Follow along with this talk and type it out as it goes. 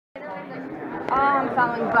I'm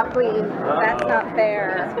following Buckley. That's not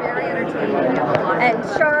fair. It's very entertaining. And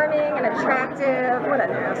charming and attractive. What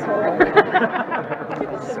an asshole.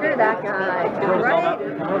 Screw that guy.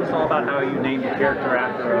 Right? Tell us all about how you named the character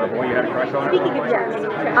after a boy you had a crush on. Speaking of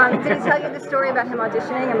yes. Did he tell you the story about him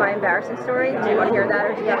auditioning and my embarrassing story? Do you want to hear that,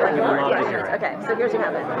 or do you have like a more? Yeah. Okay, so here's what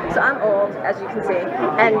happened. So I'm old, as you can see,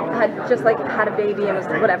 and had just like had a baby and was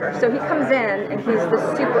whatever. So he comes in and he's this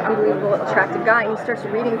super unbelievable attractive guy, and he starts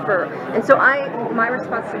reading for. And so my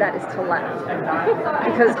response to that is to laugh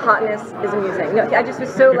because hotness is amusing. No, I just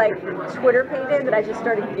was so like Twitter pated that I just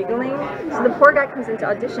started giggling. So the poor guy comes into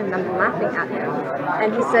audition and I'm laughing at him,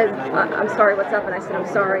 and he says, "I'm sorry, what's up?" And I said, "I'm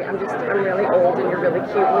sorry, I'm really old and you're really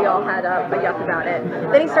cute." We all had a yuck about it.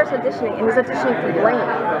 Then he starts auditioning, and he's auditioning for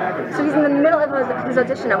Blaine. So he's in the middle of his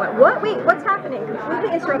audition. I went, "What? Wait, what's happening?"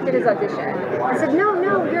 Completely interrupted his audition. I said, "No,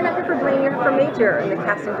 you're not here for Blaine, you're here for Major." And the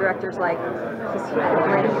casting director's like, "He's here for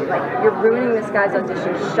Blaine. Like, you're ruining this guy's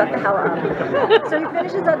audition. Shut the hell up." So he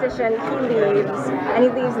finishes audition, he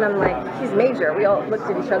leaves, and I'm like, "He's Major." We all looked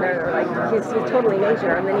at each other and were like, he's totally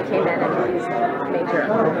Major. And then he came in and he's Major.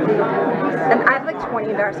 And I have like 20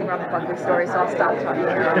 embarrassing Robert Buckley stories, so I'll stop talking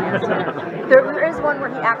now. There is one where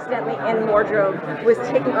he accidentally, in wardrobe, was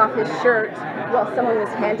taking off his shirt while someone was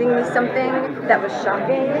handing me something that was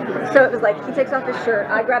shocking. So it was like, he takes off his shirt,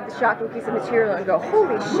 I grab the shocking piece of material and go,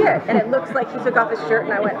 "Holy shit!" And it looks like he took off his shirt,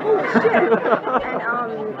 and I went, "Holy shit!"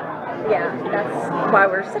 And yeah, that's why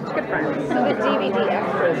we're such good friends. So the DVD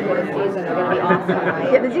extras for the season are going to be awesome,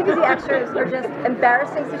 right? Yeah, the DVD extras are just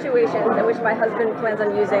embarrassing situations in which my husband plans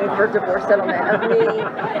on using for divorce settlement of me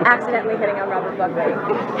accidentally hitting on Robert Buckley.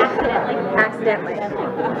 Accidentally.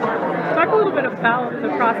 Talk a little bit about the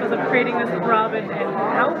process of creating this with Robin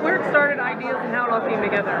and where it started, ideas, and how it all came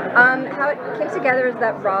together. How it came together is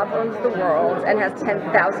that Rob owns the world and has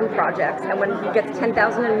 10,000 projects, and when he gets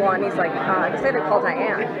 10,001, he's like, I guess I better call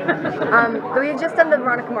Diane. We had just done the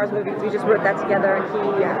Veronica Mars movie, so we just wrote that together, and he,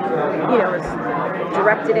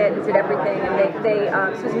 directed it and did everything,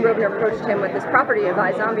 and Susan Rovner approached him with this property of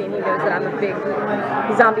iZombie, and he knows that I'm a big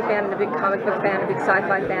zombie fan and a big comic book fan, a big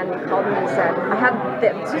sci-fi fan, and he called me and said,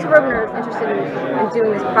 Susan Rovner is interested in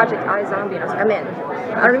doing this project iZombie, and I was like, I'm in.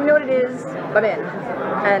 I don't even know what it is, but I'm in.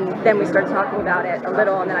 And then we started talking about it a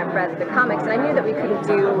little, and then I read the comics, and I knew that we couldn't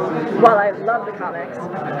do, while I love the comics,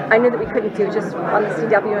 I knew that we couldn't do just on the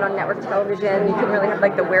CW and on network television. You couldn't really have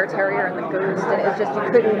like the Were Terrier and the Ghost, and it's just, you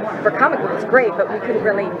couldn't, for comic books, it's great, but we couldn't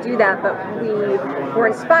really do that. But we were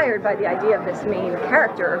inspired by the idea of this main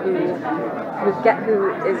character who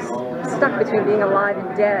is stuck between being alive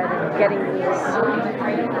and dead, and getting these,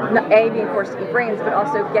 being forced to eat brains, but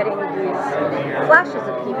also getting these flashes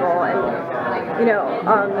of people. And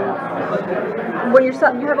when you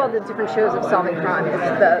have all the different shows of solving crime,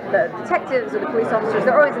 it's the detectives or the police officers,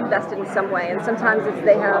 they're always invested in some way, and sometimes it's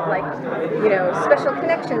they have like, special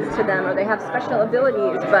connections to them, or they have special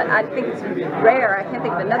abilities, but I think it's rare. I can't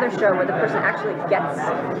think of another show where the person actually gets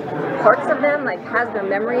parts of them, like has their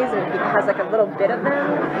memories and has like a little bit of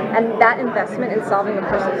them, and that investment in solving a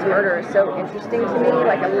person's murder is so interesting to me,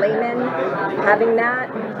 like a layman having that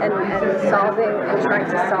and solving and trying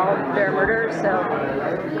to solve their murder. So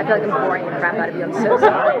I feel like I'm boring the crap out of you. I'm so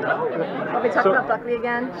sorry. Are we talking about Buckley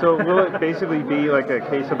again? So will it basically be like a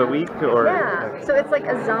case of the week, or? Yeah. So it's like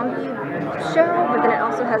a zombie show, but then it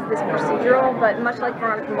also has this procedural. But much like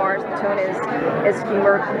Veronica Mars, the tone is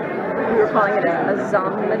humor. We were calling it a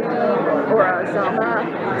zombie or a zoma.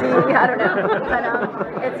 I don't know. But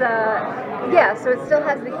it's so it still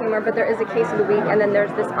has the humor, but there is a case of the week, and then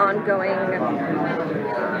there's this ongoing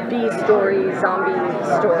B-story, zombie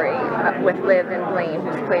story with Liv and Blaine,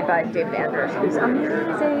 who's played by David Anders, who's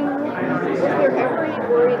amazing. Is there ever any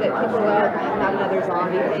worry that people have another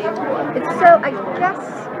zombie thing? It's so, I guess,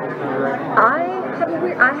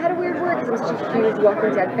 I had a weird word because I'm such a huge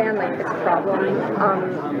Walking Dead fan. Like, it's a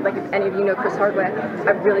problem. Like, if any of you know Chris Hardwick,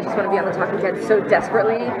 I really just want to be on the Talking Dead so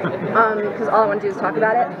desperately because all I want to do is talk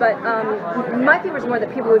about it. But my fear was more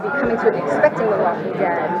that people would be coming to it expecting The Walking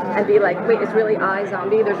Dead and be like, wait, it's really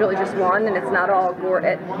iZombie. There's really just one, and it's not all gore,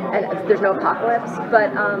 and there's no apocalypse.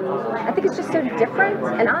 But I think it's just so different,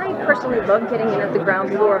 and I personally love getting in at the ground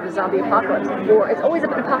floor of a zombie apocalypse. It's always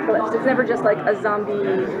an apocalypse. It's never just like a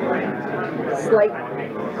zombie slight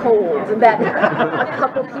cold that a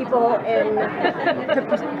couple people in the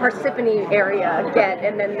Parsippany area get,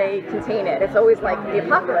 and then they contain it. It's always like the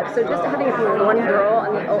apocalypse. So just having it be one girl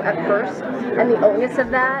at first, and the onus of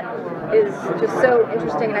that is just so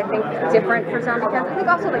interesting and I think different for zombie fans. I think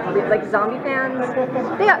also like zombie fans,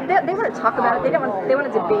 they want to talk about it. They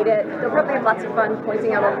want to debate it. They'll probably have lots of fun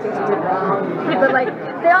pointing out all the things you did wrong. But like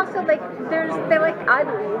they also like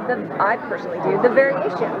I personally do the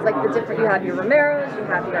variations, like the different. You have your Romeros, you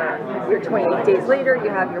have your 28 Days Later, you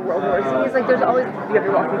have your World War Z's. Like there's always, you have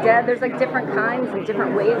your Walking Dead. There's like different kinds and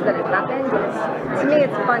different ways that it happens. And to me,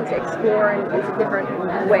 it's fun to explore and it's a different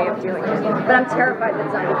way of doing it. But I'm terrified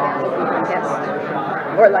that zombie fans will be pissed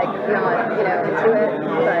or like not, into it.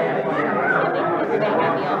 But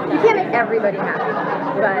you can't make everybody happy.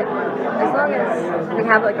 But as long as we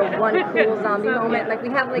have like a one cool zombie moment, like we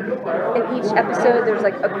have like in each episode, there's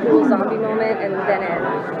like a cool zombie moment, and then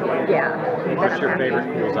What's your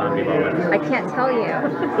favorite cool zombie moment? I can't tell you.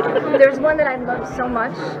 There's one that I love so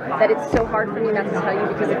much that it's so hard for me not to tell you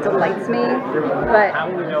because it delights me. But how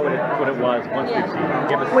will we know what it was once we see it?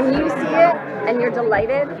 Give us when you see it and you're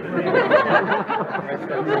delighted.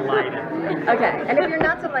 delighted. Okay, and if you're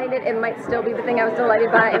not delighted, it might still be the thing I was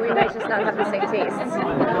delighted by, and we might just not have the same tastes.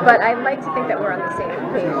 But I like to think that we're on the same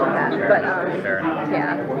page with that. But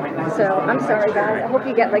yeah. So I'm sorry, guys. I hope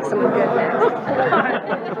you get like someone good next.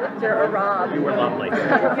 Or Rob. You were lovely.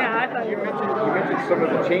 Yeah, I thought You mentioned some of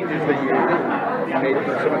the changes that you made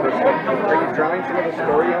for some of the stuff. Are you drawing some of the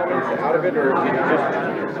story elements out of it, or is it just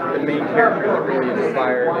the main character that really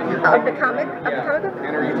inspired? Of the comic? Of the comic book?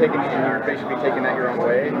 And are you basically taking that your own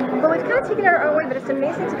way? Well, we've kind of taken it our own way, but it's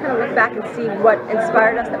amazing to kind of look back and see what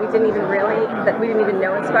inspired us that we didn't even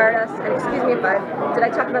know inspired us. And excuse me if did I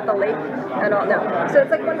talk about the lake at all? No. So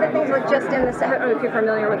it's like one of the things, like just in the, I don't know if you're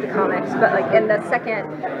familiar with the comics, but like in the second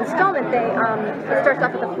installment, it starts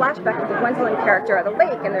off with a flashback of the Gwendolyn character at the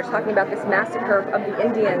lake, and they're talking about this massacre of the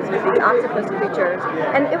Indians with these octopus creatures.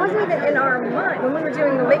 And it wasn't even in our mind, when we were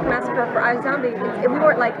doing the lake massacre for iZombie, we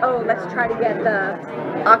weren't like, oh, let's try to get the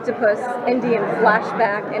octopus Indian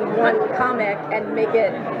flashback in one comic and make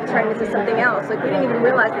it turn into something else. Like we didn't even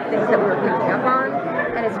realize the things that we were picking up on,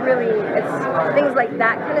 and it's things like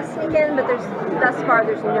that kind of sneak in. But thus far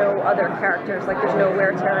there's no other characters. Like there's no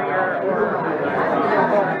Were Terrier or.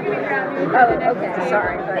 Oh, okay,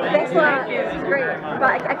 sorry, but thanks a lot. This is great.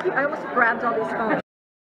 But I almost grabbed all these phones.